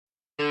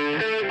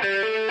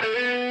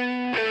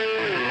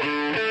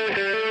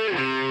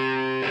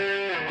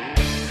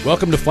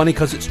Welcome to Funny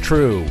 'Cause It's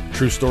True.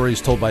 True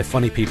stories told by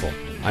funny people.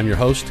 I'm your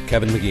host,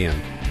 Kevin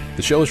McGeehan.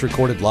 The show is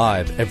recorded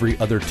live every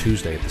other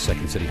Tuesday at the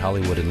Second City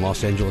Hollywood in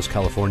Los Angeles,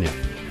 California.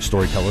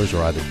 Storytellers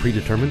are either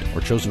predetermined or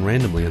chosen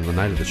randomly on the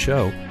night of the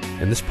show,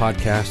 and this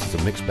podcast is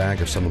a mixed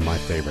bag of some of my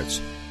favorites.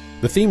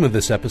 The theme of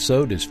this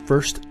episode is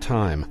First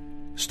Time.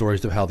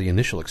 Stories of how the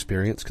initial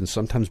experience can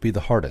sometimes be the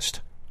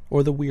hardest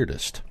or the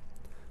weirdest.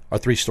 Our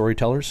three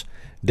storytellers: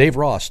 Dave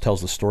Ross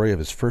tells the story of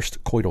his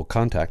first coital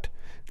contact.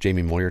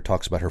 Jamie Moyer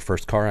talks about her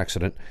first car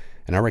accident,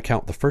 and I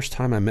recount the first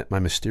time I met my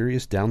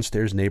mysterious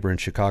downstairs neighbor in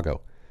Chicago,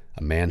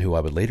 a man who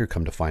I would later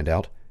come to find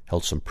out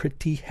held some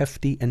pretty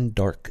hefty and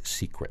dark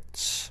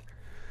secrets.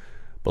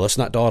 But let's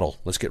not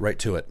dawdle. Let's get right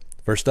to it.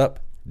 First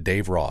up,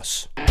 Dave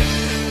Ross. All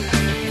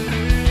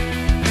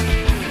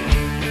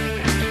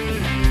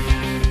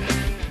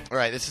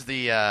right, this is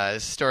the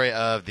story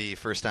of the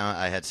first time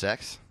I had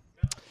sex.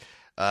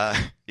 But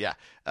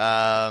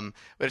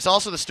it's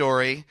also the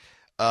story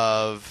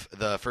of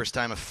the first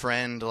time a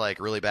friend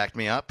really backed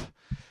me up.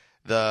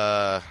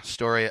 The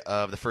story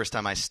of the first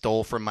time I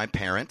stole from my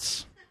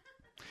parents.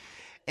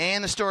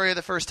 And the story of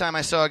the first time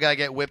I saw a guy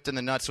get whipped in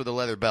the nuts with a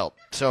leather belt.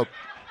 So,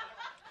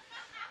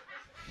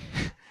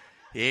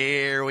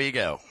 here we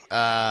go.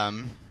 I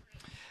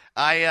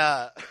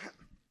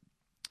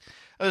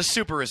was a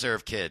super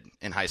reserved kid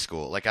in high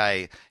school.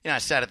 I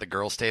sat at the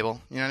girls'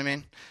 table. You know what I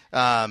mean?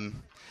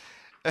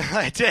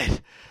 I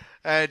did.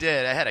 I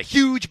had a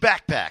huge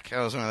backpack.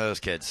 I was one of those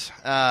kids.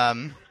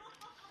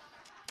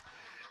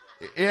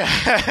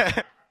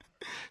 Yeah.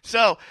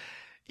 So,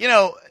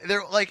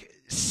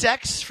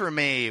 sex for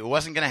me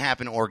wasn't going to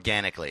happen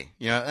organically,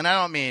 and I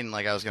don't mean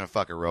I was going to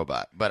fuck a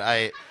robot, but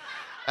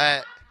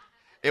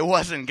it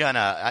wasn't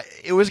gonna,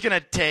 it was going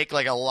to take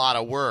a lot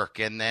of work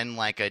and then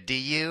a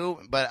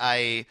DU, but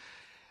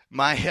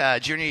my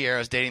junior year I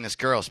was dating this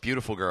girl, this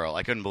beautiful girl.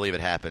 I couldn't believe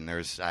it happened. There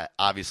was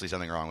obviously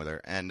something wrong with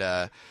her.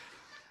 And,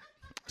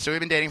 so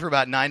we've been dating for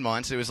about 9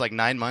 months. It was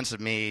 9 months of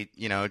me,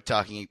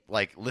 talking,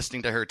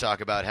 listening to her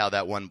talk about how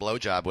that one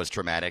blowjob was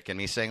traumatic, and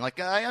me saying,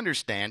 I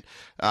understand.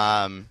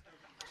 And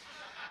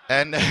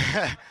and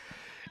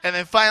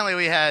then finally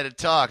we had a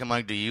talk. I'm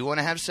like, do you want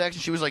to have sex?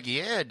 And she was like,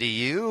 yeah, do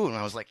you? And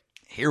I was like,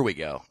 here we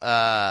go.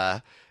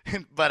 But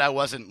I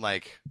wasn't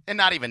and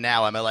not even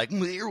now am I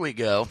here we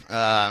go.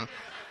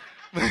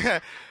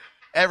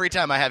 Every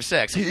time I have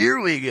sex, here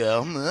we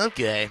go.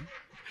 Okay.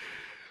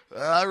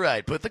 All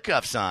right, put the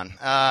cuffs on.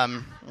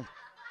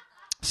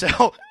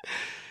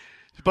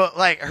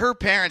 But her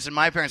parents and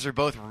my parents are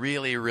both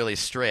really, really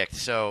strict,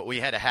 so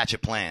we had to hatch a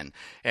plan.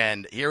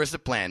 And here was the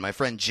plan. My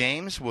friend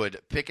James would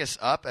pick us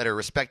up at our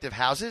respective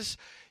houses.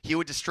 He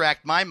would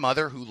distract my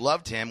mother, who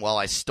loved him, while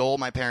I stole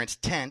my parents'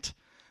 tent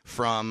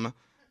from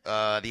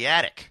the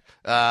attic.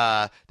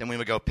 Then we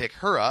would go pick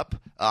her up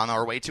on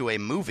our way to a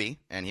movie,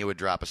 and he would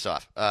drop us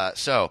off.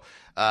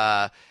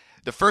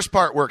 The first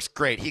part works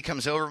great. He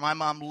comes over. My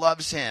mom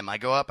loves him. I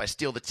go up. I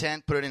steal the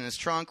tent, put it in his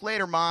trunk.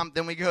 Later, Mom.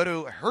 Then we go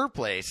to her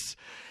place.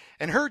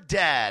 And her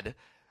dad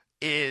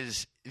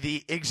is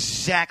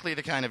exactly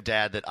the kind of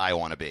dad that I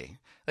want to be.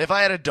 If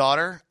I had a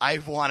daughter, I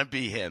want to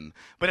be him.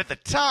 But at the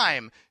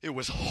time, it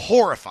was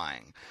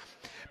horrifying.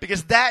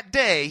 Because that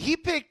day, he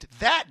picked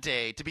that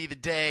day to be the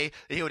day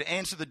that he would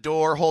answer the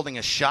door holding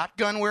a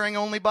shotgun wearing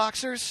only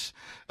boxers.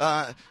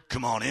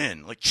 Come on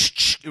in.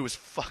 It was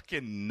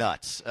fucking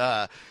nuts.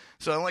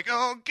 So I'm like,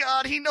 oh,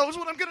 God, he knows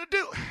what I'm going to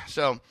do.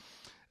 So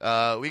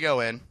we go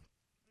in,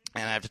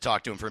 and I have to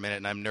talk to him for a minute,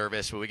 and I'm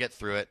nervous, but we get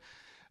through it.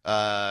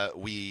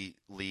 We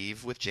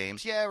leave with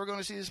James. Yeah, we're going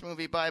to see this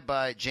movie.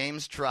 Bye-bye.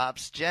 James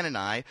drops Jen and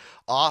I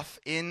off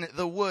in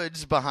the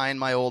woods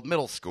behind my old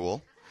middle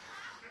school,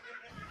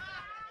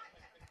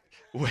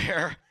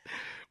 where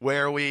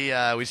we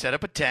set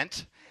up a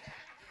tent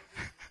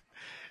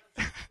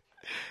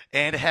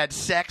and had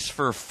sex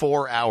for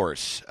 4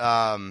 hours.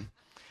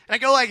 And I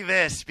go like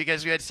this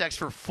because we had sex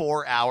for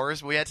 4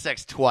 hours. We had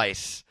sex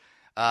twice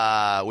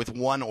with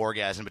one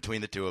orgasm between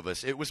the two of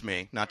us. It was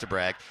me, not to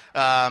brag.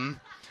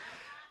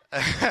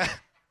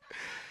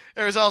 There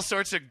was all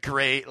sorts of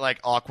great,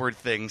 awkward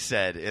things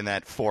said in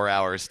that 4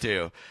 hours,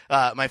 too.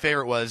 My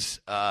favorite was,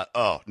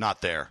 oh,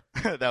 not there.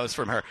 That was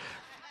from her.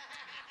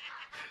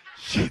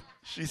 She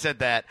said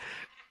that.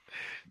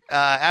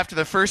 After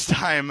the first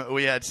time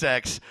we had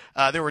sex,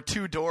 there were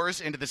 2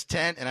 doors into this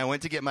tent, and I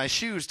went to get my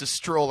shoes to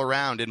stroll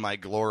around in my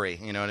glory,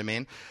 you know what I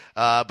mean?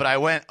 But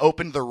I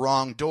opened the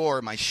wrong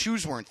door. My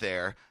shoes weren't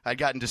there. I'd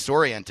gotten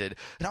disoriented,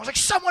 and I was like,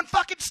 someone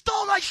fucking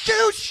stole my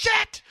shoes,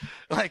 shit!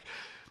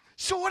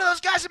 So one of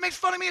those guys that makes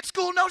fun of me at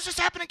school knows this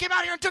happened and came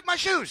out here and took my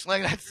shoes.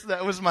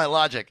 That was my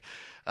logic.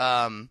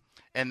 And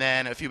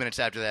then a few minutes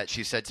after that,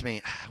 she said to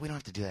me, we don't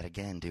have to do that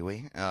again, do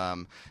we?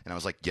 And I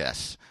was like,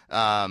 yes.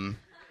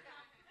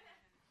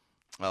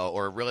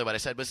 Or really what I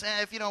said was,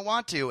 if you don't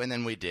want to, and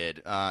then we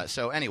did.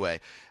 So anyway,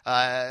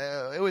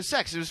 it was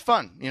sex. It was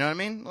fun. You know what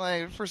I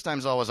mean? First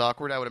time's always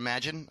awkward, I would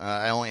imagine.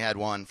 I only had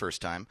one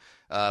first time.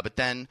 But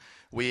then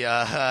we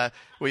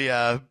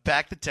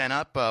backed the tent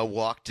up,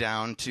 walked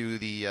down to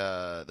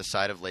the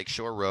side of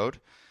Lakeshore Road,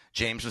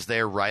 James was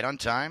there right on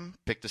time,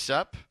 picked us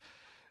up,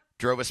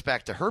 drove us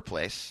back to her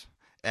place,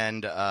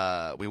 and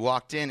we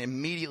walked in.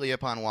 Immediately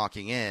upon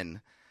walking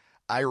in,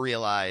 I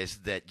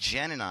realized that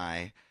Jen and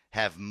I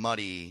have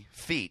muddy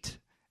feet,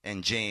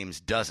 and James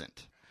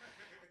doesn't.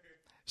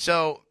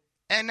 So,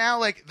 and now,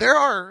 like, there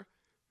are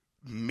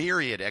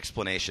myriad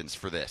explanations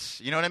for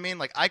this. You know what I mean?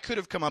 Like, I could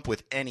have come up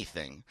with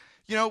anything.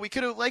 You know, we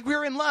could have, like, we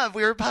were in love,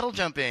 we were puddle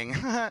jumping.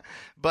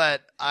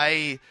 But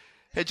I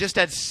had just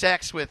had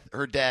sex with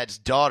her dad's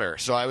daughter,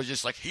 so I was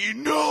just like, he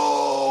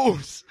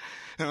knows!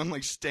 And I'm,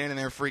 like, standing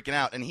there freaking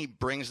out, and he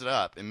brings it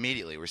up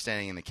immediately. We're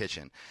standing in the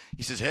kitchen.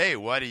 He says, hey,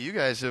 why do you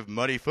guys have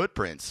muddy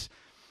footprints?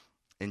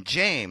 And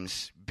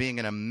James, being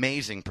an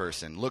amazing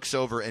person, looks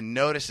over and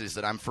notices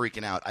that I'm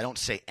freaking out. I don't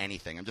say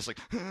anything. I'm just like,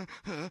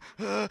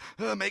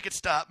 make it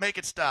stop, make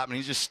it stop. And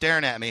he's just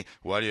staring at me.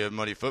 Why do you have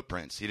muddy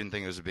footprints? He didn't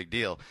think it was a big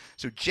deal.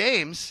 So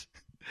James,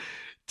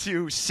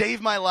 to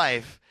save my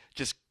life,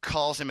 just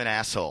calls him an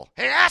asshole.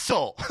 Hey,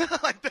 asshole!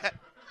 Like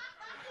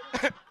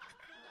that.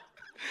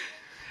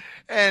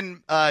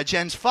 And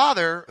Jen's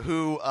father,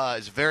 who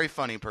is a very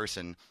funny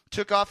person,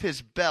 took off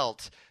his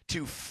belt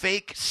to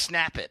fake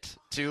snap it,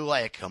 to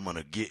like, I'm going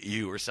to get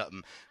you or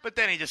something. But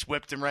then he just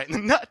whipped him right in the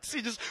nuts.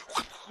 He just,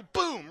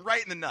 boom,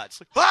 right in the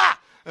nuts. Like, ah!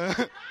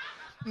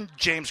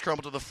 James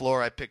crumbled to the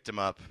floor. I picked him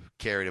up,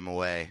 carried him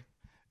away,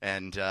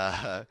 and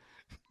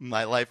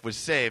my life was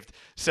saved.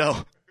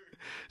 So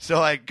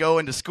I go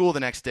into school the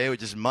next day,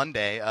 which is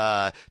Monday,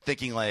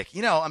 thinking like,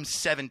 you know, I'm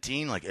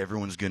 17, like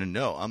everyone's going to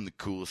know. I'm the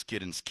coolest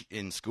kid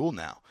in school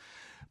now.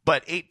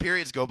 But 8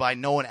 periods go by,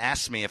 no one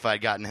asked me if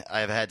I've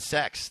had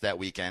sex that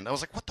weekend. I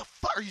was like, what the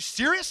fuck? Are you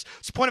serious?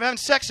 What's the point of having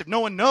sex if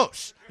no one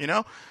knows, you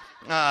know?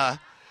 I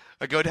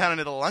go down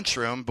into the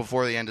lunchroom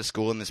before the end of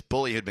school, and this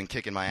bully who'd been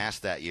kicking my ass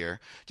that year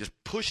just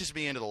pushes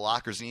me into the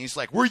lockers, and he's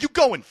like, where are you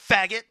going,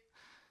 faggot?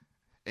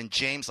 And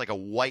James, like a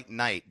white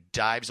knight,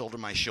 dives over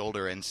my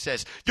shoulder and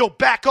says, yo,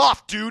 back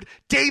off, dude.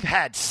 Dave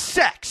had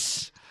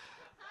sex.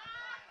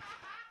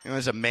 It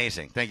was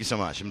amazing. Thank you so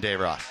much. I'm Dave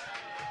Ross.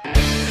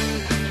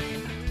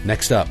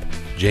 Next up,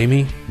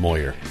 Jamie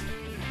Moyer.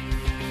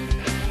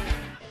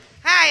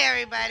 Hi,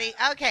 everybody.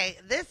 Okay,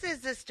 this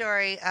is the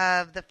story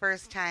of the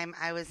first time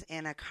I was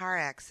in a car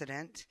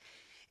accident,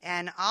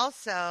 and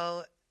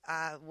also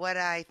what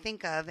I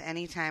think of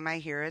anytime I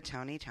hear a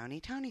Tony, Tony,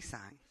 Tony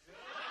song.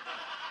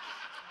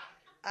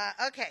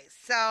 Okay,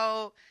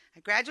 so I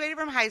graduated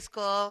from high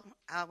school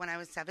when I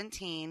was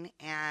 17,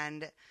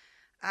 and,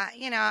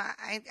 you know,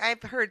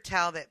 I've heard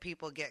tell that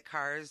people get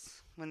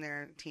cars when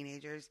they're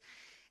teenagers,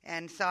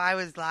 and so I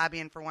was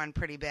lobbying for one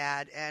pretty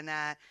bad, and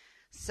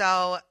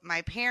so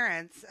my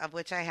parents, of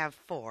which I have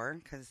 4,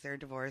 because they're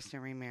divorced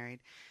and remarried,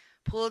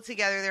 pooled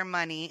together their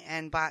money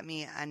and bought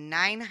me a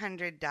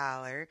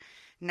 $900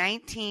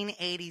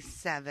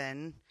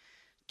 1987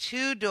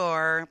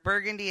 2-door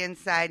burgundy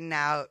inside and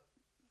out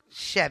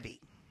Chevy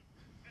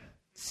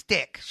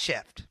stick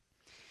shift.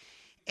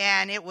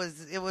 And it was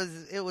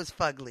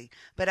fugly.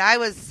 But I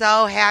was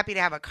so happy to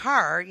have a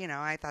car, you know,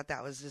 I thought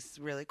that was just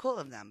really cool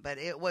of them. But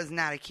it was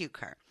not a cute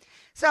car.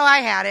 So I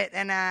had it,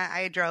 and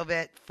I drove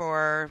it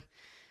for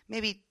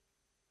maybe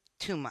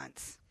 2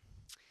 months.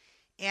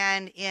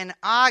 And in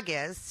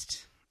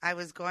August, I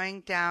was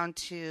going down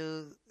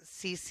to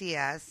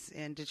CCS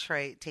in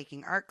Detroit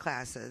taking art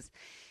classes.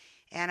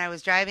 And I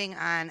was driving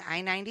on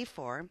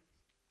I-94,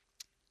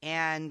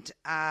 and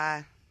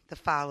the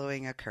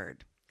following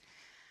occurred.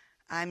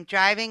 I'm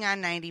driving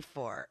on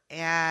 94,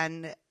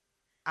 and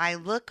I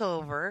look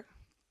over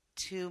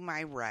to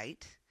my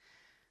right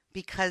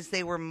because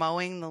they were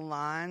mowing the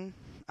lawn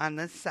on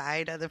the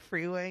side of the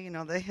freeway, you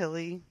know,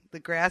 the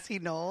grassy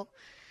knoll.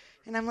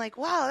 And I'm like,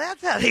 wow,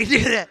 that's how they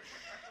do that.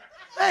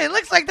 Hey, it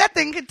looks like that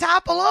thing could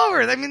topple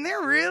over. I mean,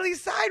 they're really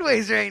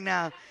sideways right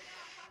now.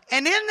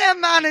 And in the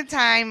amount of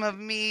time of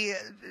me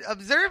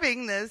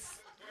observing this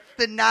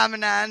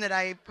phenomenon that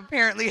I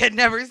apparently had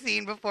never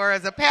seen before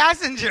as a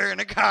passenger in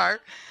a car,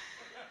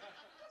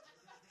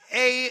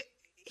 a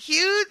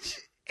huge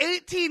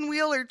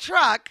 18-wheeler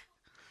truck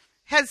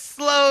has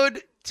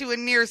slowed to a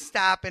near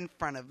stop in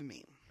front of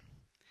me.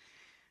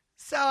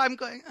 So I'm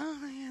going,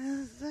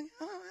 and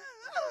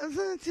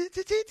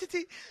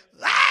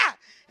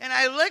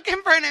I look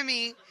in front of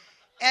me,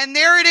 and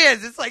there it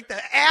is. It's like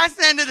the ass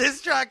end of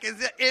this truck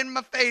is in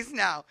my face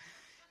now.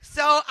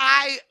 So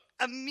I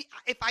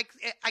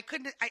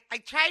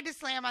tried to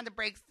slam on the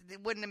brakes.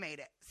 It wouldn't have made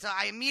it. So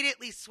I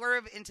immediately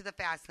swerved into the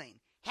fast lane.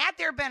 Had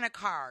there been a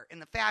car in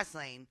the fast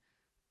lane,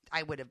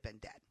 I would have been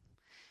dead.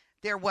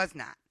 There was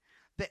not.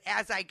 But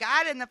as I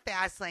got in the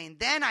fast lane,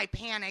 then I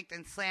panicked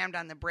and slammed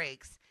on the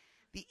brakes.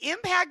 The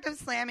impact of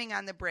slamming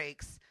on the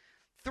brakes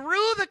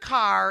threw the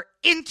car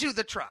into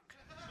the truck.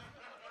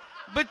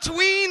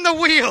 Between the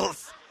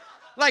wheels.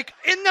 Like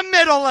in the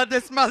middle of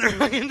this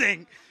motherfucking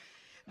thing.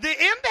 The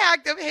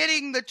impact of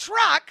hitting the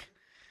truck,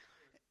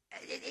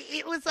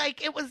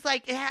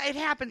 it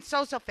happened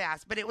so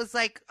fast, but it was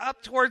like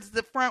up towards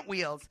the front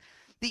wheels.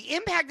 The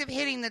impact of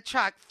hitting the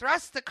truck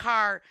thrust the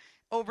car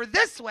over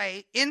this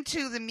way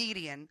into the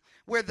median,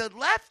 where the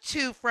left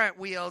two front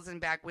wheels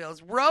and back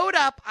wheels rode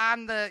up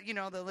on the,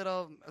 the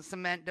little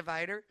cement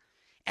divider,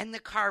 and the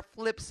car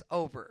flips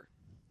over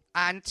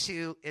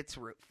onto its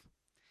roof.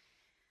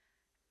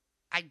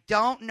 I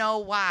don't know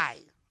why,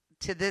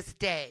 to this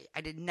day,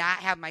 I did not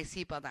have my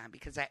seatbelt on,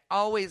 because I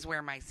always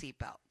wear my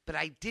seatbelt. But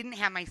I didn't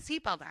have my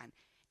seatbelt on,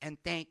 and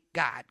thank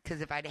God,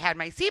 because if I'd had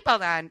my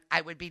seatbelt on,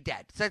 I would be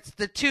dead. So it's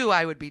the two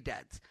I would be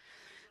dead.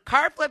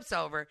 Car flips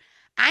over.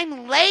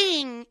 I'm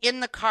laying in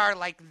the car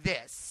like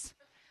this,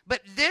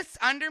 but this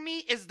under me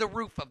is the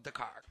roof of the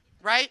car,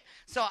 right?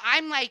 So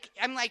I'm like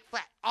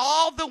flat.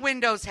 All the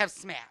windows have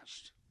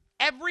smashed.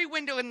 Every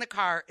window in the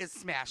car is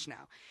smashed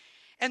now.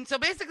 And so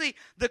basically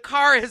the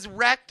car is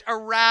wrecked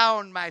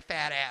around my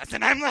fat ass,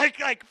 and I'm like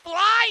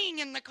flying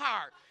in the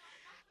car,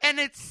 and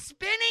it's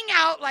spinning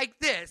out like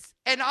this,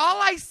 and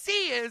all I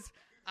see is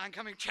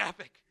oncoming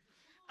traffic.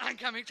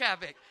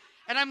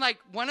 And I'm like,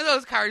 one of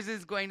those cars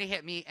is going to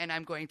hit me, and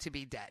I'm going to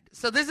be dead.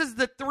 So this is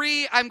the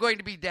 3 I'm going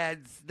to be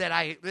deads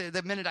that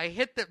the minute I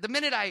hit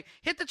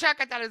the truck,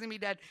 I thought I was going to be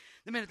dead.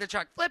 The minute the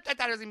truck flipped, I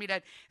thought I was going to be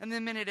dead. And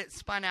the minute it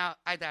spun out,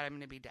 I thought I'm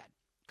going to be dead.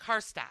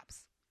 Car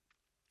stops.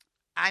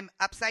 I'm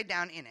upside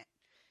down in it.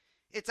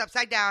 It's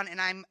upside down,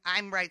 and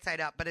I'm right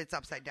side up, but it's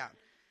upside down.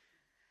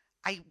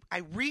 I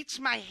reach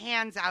my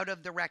hands out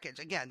of the wreckage.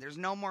 Again, there's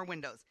no more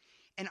windows.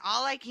 And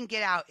all I can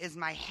get out is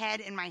my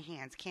head and my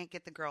hands. Can't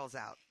get the girls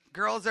out.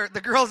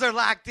 The girls are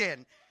locked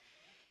in.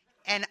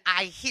 And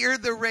I hear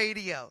the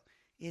radio.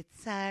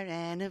 It's our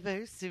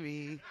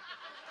anniversary.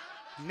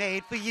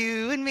 Made for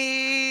you and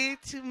me.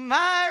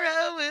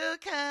 Tomorrow will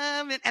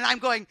come. And I'm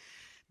going,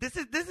 this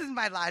is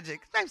my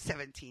logic. I'm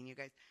 17, you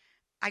guys.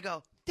 I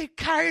go, the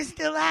car is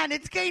still on.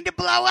 It's going to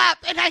blow up,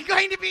 and I'm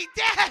going to be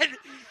dead.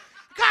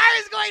 Car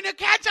is going to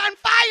catch on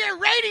fire.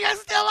 Radio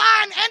still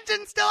on.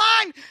 Engine still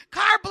on.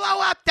 Car blow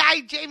up.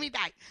 Die. Jamie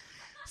died.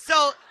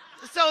 So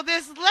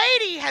this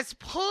lady has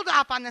pulled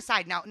off on the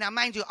side. Now,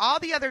 mind you, all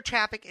the other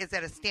traffic is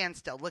at a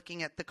standstill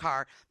looking at the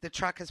car. The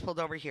truck has pulled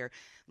over here.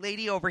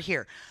 Lady over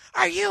here.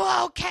 Are you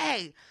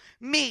okay?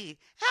 Me.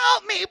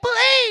 Help me,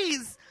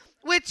 please.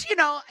 Which,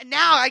 now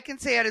I can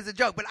say it as a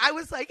joke, but I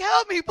was like,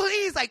 help me,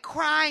 please, like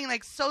crying,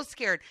 like so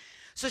scared.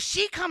 So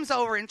she comes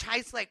over and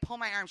tries to pull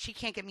my arm. She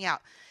can't get me out.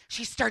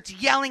 She starts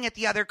yelling at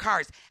the other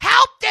cars,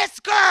 help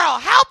this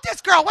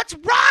girl, what's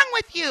wrong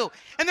with you?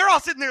 And they're all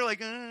sitting there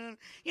like,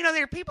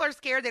 people are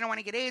scared, they don't want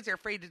to get AIDS, they're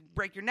afraid to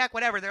break your neck,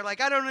 whatever. They're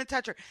like, I don't want to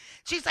touch her.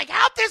 She's like,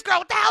 help this girl,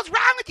 what the hell's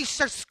wrong with you? She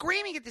starts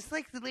screaming at this,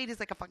 the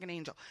lady's like a fucking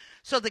angel.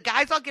 So the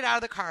guys all get out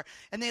of the car,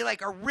 and they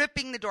are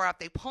ripping the door up.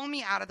 They pull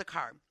me out of the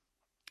car.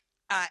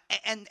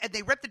 And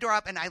they rip the door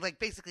up, and I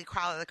basically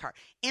crawl out of the car.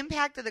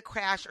 Impact of the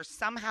crash, or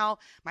somehow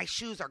my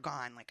shoes are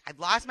gone. I've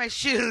lost my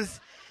shoes.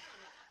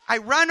 I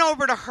run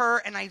over to her,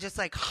 and I just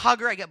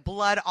hug her. I get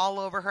blood all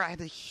over her. I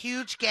have a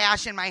huge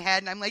gash in my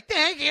head, and I'm like,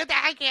 thank you.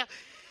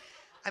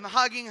 I'm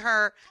hugging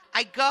her.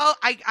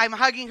 I'm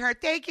hugging her.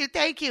 Thank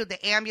you.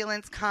 The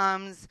ambulance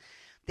comes.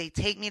 They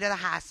take me to the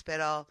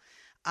hospital.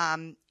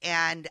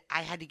 And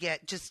I had to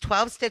get just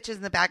 12 stitches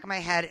in the back of my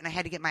head, and I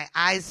had to get my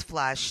eyes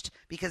flushed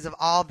because of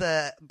all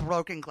the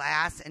broken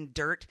glass and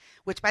dirt,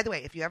 which, by the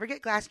way, if you ever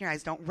get glass in your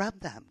eyes, don't rub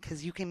them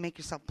because you can make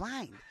yourself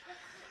blind.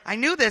 I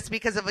knew this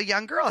because of a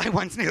young girl I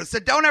once knew, so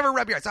don't ever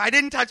rub your eyes. So I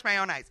didn't touch my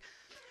own eyes.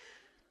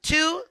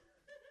 Two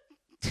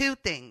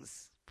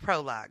things.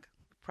 Prologue?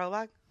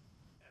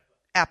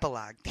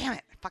 Epilogue. Damn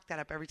it. I fuck that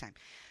up every time.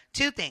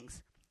 2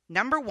 things.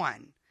 Number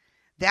 1.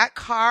 That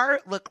car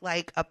looked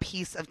like a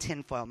piece of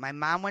tinfoil. My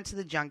mom went to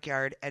the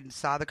junkyard and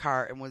saw the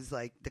car and was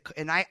like,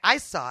 and I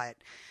saw it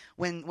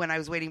when I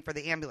was waiting for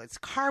the ambulance. The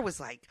car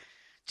was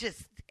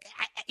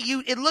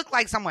it looked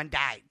like someone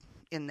died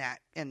in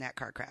that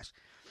car crash.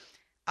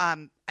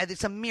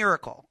 It's a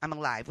miracle I'm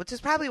alive, which is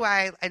probably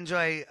why I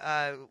enjoy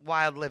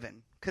wild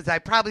living, because I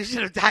probably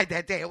should have died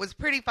that day. It was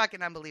pretty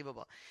fucking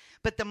unbelievable.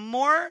 But the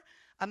more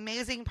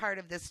amazing part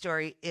of this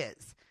story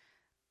is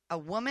a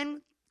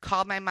woman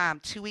called my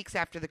mom 2 weeks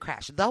after the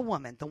crash. The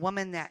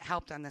woman that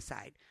helped on the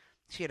side.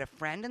 She had a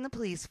friend in the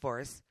police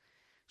force.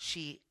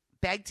 She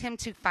begged him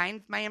to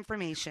find my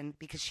information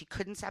because she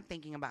couldn't stop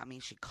thinking about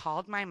me. She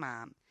called my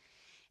mom,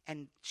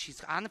 and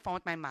she's on the phone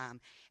with my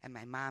mom, and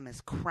my mom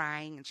is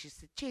crying, and she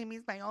said,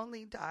 Jamie's my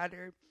only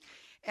daughter.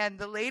 And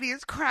the lady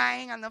is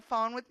crying on the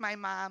phone with my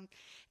mom,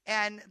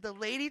 and the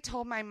lady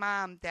told my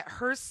mom that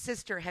her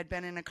sister had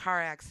been in a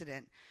car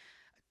accident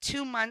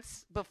 2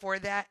 months before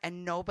that,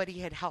 and nobody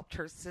had helped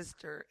her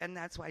sister, and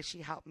that's why she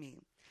helped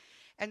me.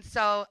 And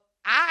so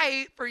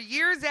I, for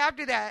years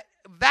after that,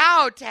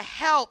 vowed to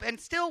help, and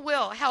still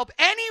will help,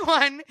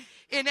 anyone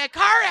in a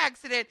car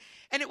accident.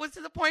 And it was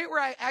to the point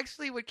where I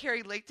actually would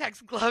carry latex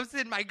gloves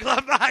in my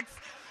glove box.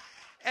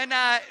 And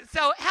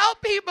so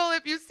help people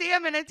if you see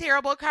them in a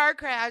terrible car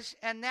crash.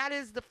 And that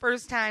is the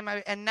first time,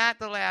 and not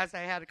the last.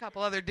 I had a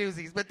couple other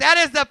doozies, but that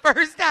is the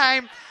first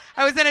time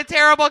I was in a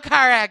terrible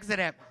car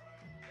accident.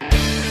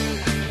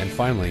 And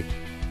finally,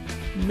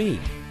 me,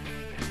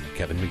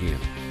 Kevin McGeehan.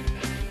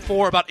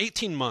 For about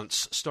 18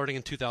 months, starting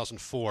in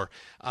 2004,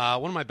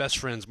 one of my best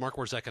friends, Mark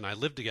Warzek, and I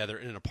lived together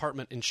in an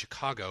apartment in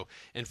Chicago.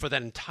 And for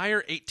that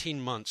entire 18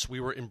 months, we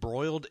were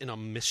embroiled in a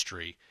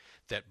mystery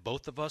that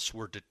both of us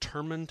were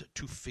determined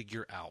to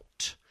figure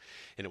out.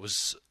 And it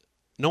was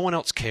no one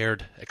else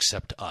cared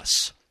except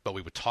us. But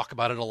we would talk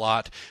about it a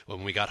lot.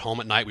 When we got home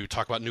at night, we would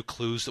talk about new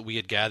clues that we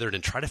had gathered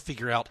and try to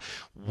figure out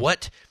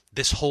what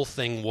this whole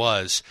thing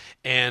was.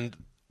 And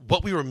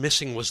what we were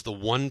missing was the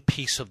one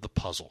piece of the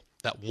puzzle,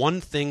 that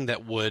one thing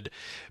that would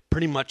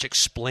pretty much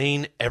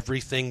explain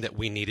everything that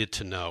we needed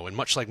to know. And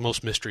much like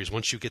most mysteries,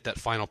 once you get that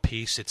final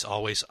piece, it's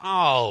always,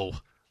 oh,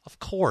 of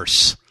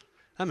course.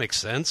 That makes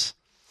sense.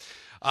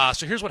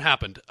 So here's what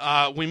happened.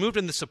 We moved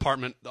in this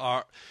apartment.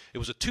 It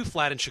was a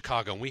 2-flat in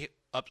Chicago, and we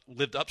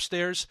lived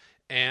upstairs,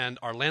 and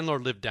our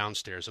landlord lived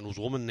downstairs, and it was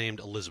a woman named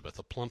Elizabeth,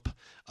 a plump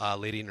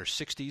lady in her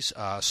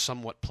 60s,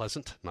 somewhat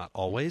pleasant, not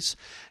always.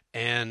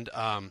 And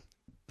the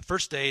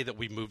first day that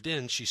we moved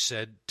in, she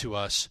said to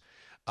us,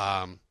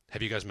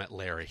 have you guys met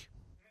Larry?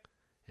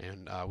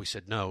 And we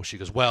said no. She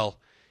goes, well,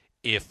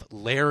 if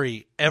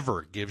Larry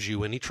ever gives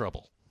you any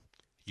trouble,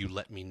 you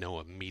let me know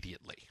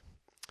immediately.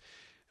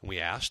 And we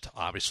asked,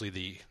 obviously,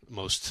 the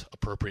most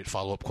appropriate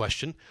follow-up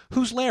question,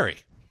 who's Larry?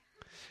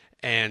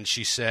 And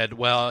she said,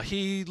 well,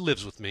 he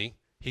lives with me.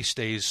 He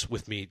stays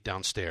with me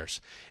downstairs.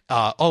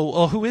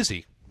 Who is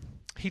he?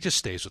 He just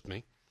stays with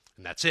me.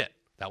 And that's it.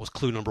 That was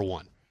clue number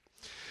 1.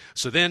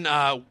 So then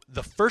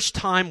the first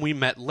time we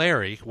met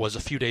Larry was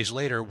a few days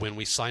later when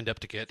we signed up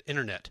to get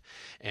internet.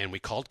 And we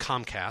called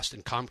Comcast,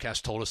 and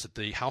Comcast told us that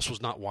the house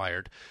was not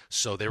wired,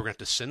 so they were going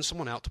to have to send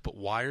someone out to put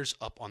wires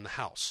up on the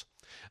house.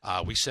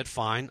 We said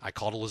fine. I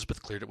called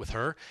Elizabeth, cleared it with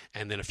her,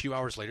 and then a few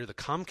hours later the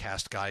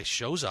Comcast guy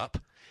shows up,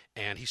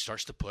 and he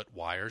starts to put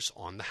wires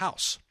on the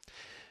house.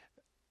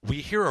 We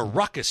hear a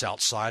ruckus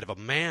outside of a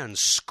man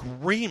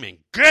screaming,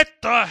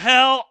 "Get the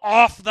hell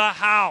off the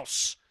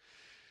house,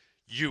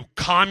 you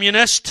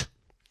communist!"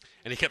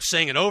 And he kept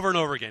saying it over and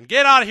over again.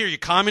 "Get out of here, you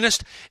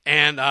communist!"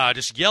 And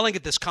just yelling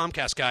at this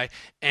Comcast guy.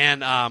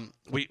 And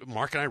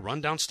Mark and I run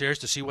downstairs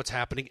to see what's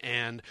happening,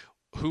 and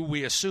who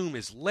we assume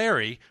is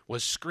Larry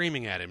was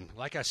screaming at him.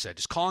 Like I said,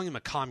 just calling him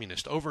a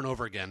communist over and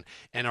over again.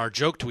 And our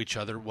joke to each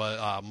other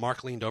was,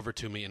 Mark leaned over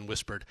to me and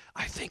whispered,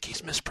 "I think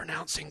he's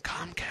mispronouncing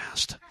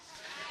Comcast."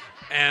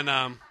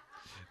 And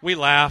we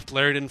laughed.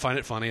 Larry didn't find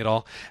it funny at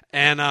all.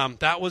 And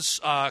that was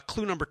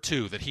clue number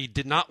 2, that he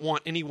did not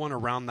want anyone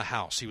around the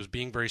house. He was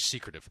being very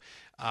secretive.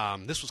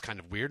 This was kind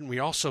of weird. And we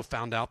also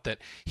found out that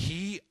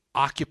he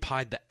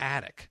occupied the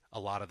attic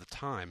a lot of the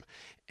time.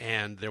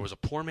 And there was a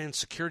poor man's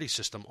security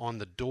system on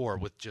the door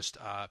with just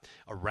a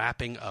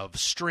wrapping of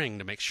string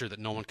to make sure that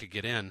no one could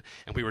get in.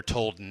 And we were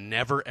told,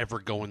 never, ever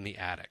go in the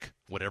attic,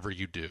 whatever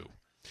you do.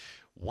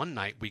 One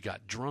night we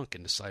got drunk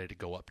and decided to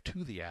go up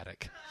to the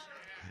attic.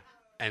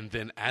 And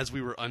then as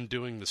we were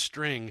undoing the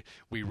string,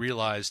 we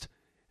realized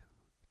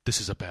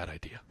this is a bad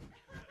idea.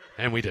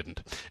 And we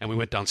didn't. And we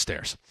went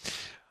downstairs.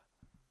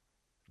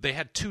 They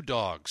had 2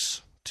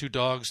 dogs. 2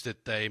 dogs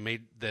that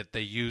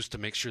they used to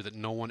make sure that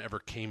no one ever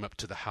came up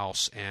to the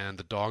house, and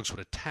the dogs would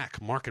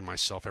attack Mark and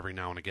myself every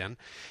now and again.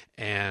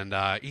 And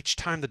each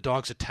time the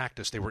dogs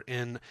attacked us, they were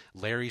in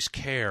Larry's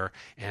care,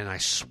 and I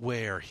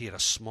swear he had a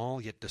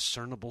small yet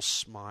discernible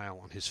smile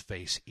on his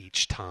face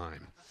each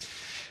time.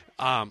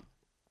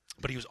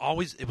 But it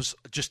was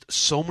just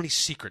so many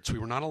secrets. We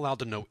were not allowed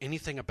to know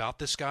anything about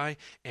this guy,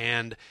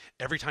 and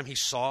every time he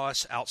saw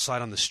us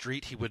outside on the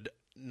street, he would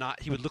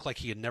look like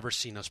he had never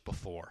seen us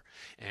before,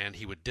 and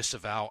he would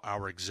disavow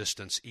our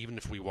existence even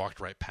if we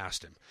walked right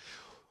past him.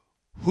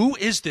 Who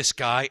is this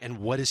guy, and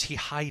what is he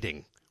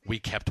hiding? We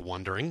kept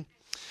wondering.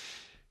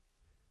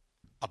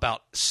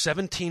 About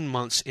 17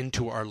 months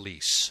into our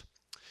lease,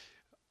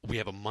 we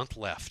have a month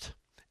left,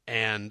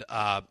 and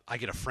I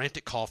get a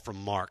frantic call from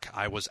Mark.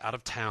 I was out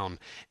of town,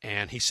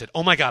 and he said,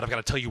 "Oh my God, I've got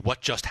to tell you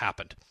what just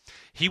happened."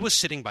 He was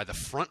sitting by the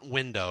front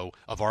window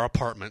of our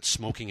apartment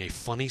smoking a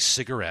funny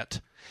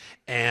cigarette,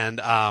 and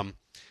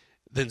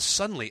then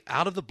suddenly,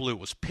 out of the blue, it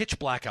was pitch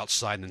black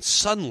outside, and then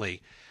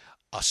suddenly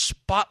a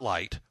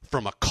spotlight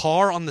from a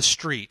car on the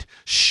street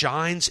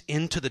shines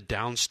into the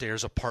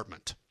downstairs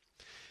apartment.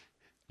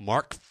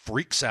 Mark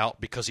freaks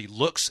out because he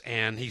looks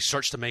and he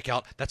starts to make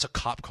out that's a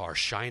cop car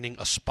shining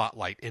a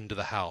spotlight into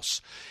the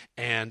house.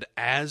 And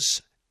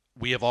as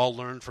we have all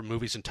learned from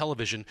movies and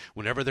television,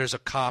 whenever there's a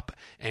cop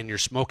and you're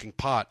smoking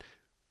pot,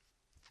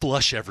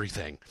 flush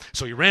everything.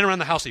 So he ran around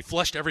the house, he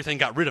flushed everything,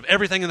 got rid of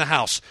everything in the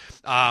house.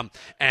 And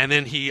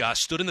then he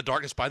stood in the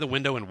darkness by the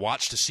window and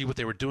watched to see what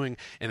they were doing.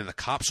 And then the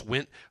cops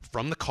went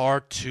from the car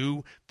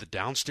to the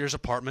downstairs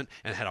apartment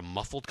and had a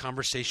muffled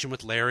conversation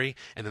with Larry.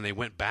 And then they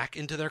went back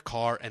into their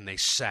car and they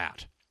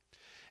sat.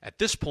 At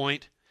this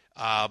point,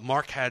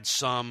 Mark had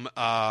some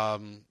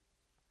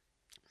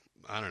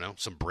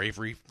some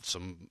bravery,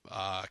 some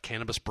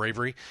cannabis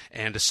bravery,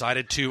 and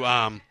decided to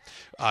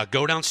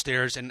go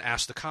downstairs and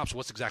ask the cops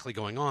what's exactly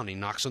going on. He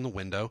knocks on the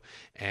window,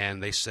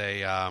 and they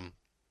say,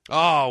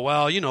 "Oh,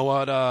 well, you know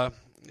what,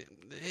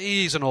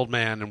 he's an old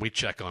man, and we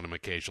check on him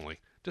occasionally.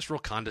 just real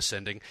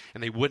condescending,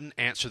 and they wouldn't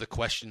answer the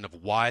question of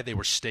why they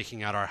were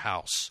staking out our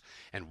house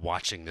and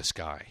watching this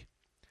guy.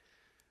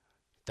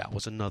 That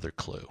was another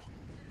clue.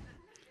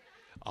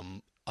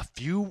 A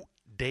few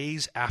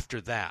days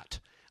after that,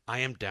 I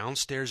am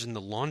downstairs in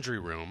the laundry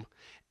room,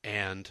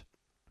 and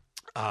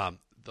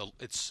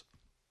it's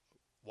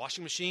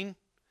washing machine,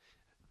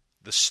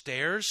 the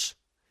stairs,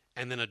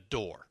 and then a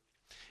door.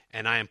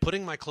 And I am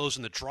putting my clothes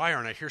in the dryer,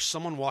 and I hear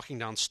someone walking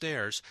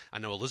downstairs. I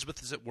know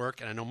Elizabeth is at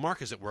work, and I know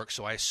Mark is at work,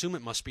 so I assume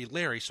it must be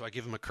Larry, so I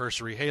give him a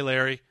cursory, "Hey,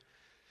 Larry."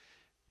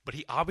 But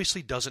he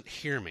obviously doesn't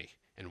hear me.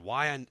 And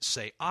why I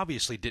say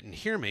obviously didn't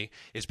hear me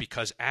is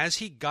because as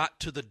he got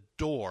to the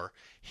door,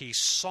 he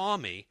saw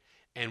me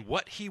and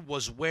what he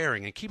was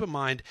wearing. And keep in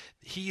mind,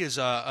 he is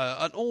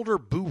an older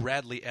Boo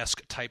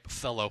Radley-esque type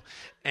fellow.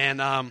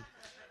 And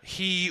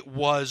he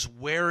was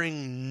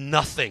wearing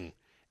nothing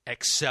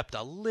except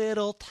a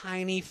little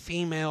tiny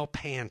female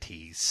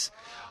panties.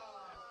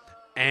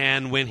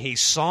 And when he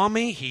saw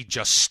me, he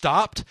just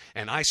stopped,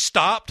 and I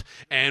stopped,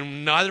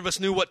 and neither of us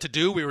knew what to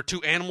do. We were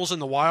two animals in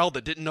the wild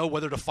that didn't know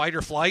whether to fight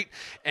or flight.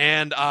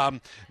 And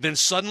then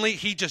suddenly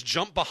he just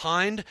jumped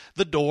behind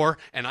the door,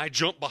 and I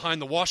jumped behind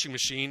the washing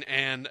machine,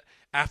 and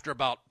after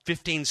about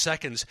 15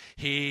 seconds,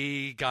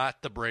 he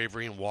got the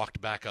bravery and walked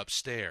back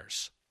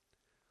upstairs.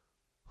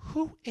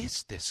 Who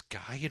is this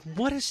guy, and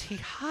what is he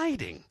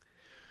hiding?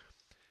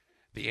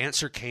 The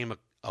answer came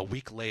a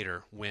week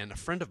later when a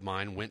friend of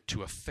mine went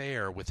to a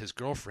fair with his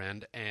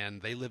girlfriend,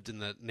 and they lived in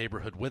the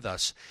neighborhood with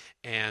us,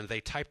 and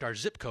they typed our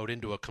zip code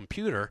into a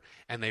computer,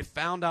 and they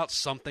found out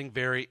something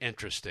very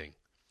interesting.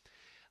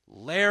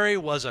 Larry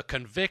was a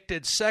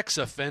convicted sex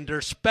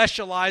offender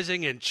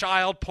specializing in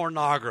child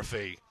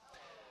pornography.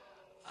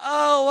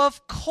 Oh,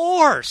 of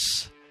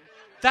course.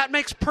 That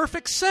makes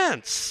perfect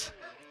sense.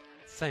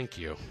 Thank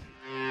you.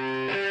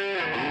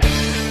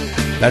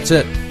 That's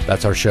it.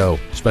 That's our show.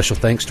 Special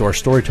thanks to our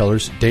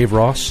storytellers, Dave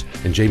Ross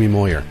and Jamie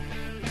Moyer.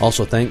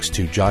 Also thanks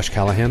to Josh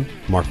Callahan,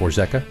 Mark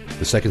Warzeka,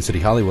 the Second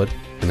City Hollywood,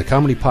 and the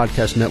Comedy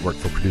Podcast Network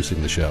for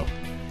producing the show.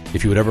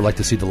 If you would ever like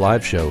to see the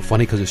live show,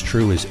 Funny 'Cause It's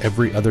True is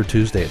every other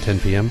Tuesday at 10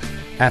 p.m.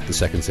 at the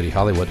Second City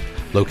Hollywood,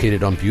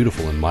 located on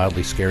beautiful and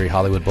mildly scary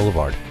Hollywood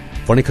Boulevard.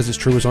 Funny 'Cause It's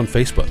True is on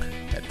Facebook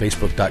at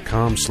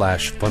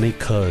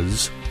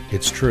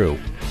facebook.com/funnycauseitstrue.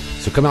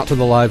 So come out to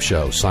the live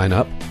show, sign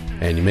up,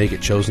 and you may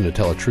get chosen to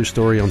tell a true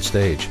story on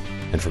stage.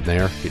 And from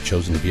there, get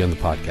chosen to be on the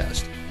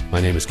podcast. My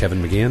name is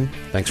Kevin McGeehan.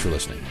 Thanks for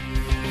listening.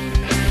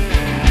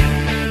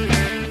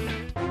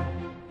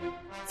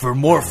 For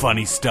more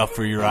funny stuff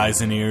for your eyes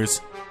and ears,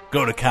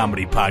 go to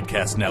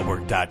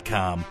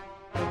ComedyPodcastNetwork.com.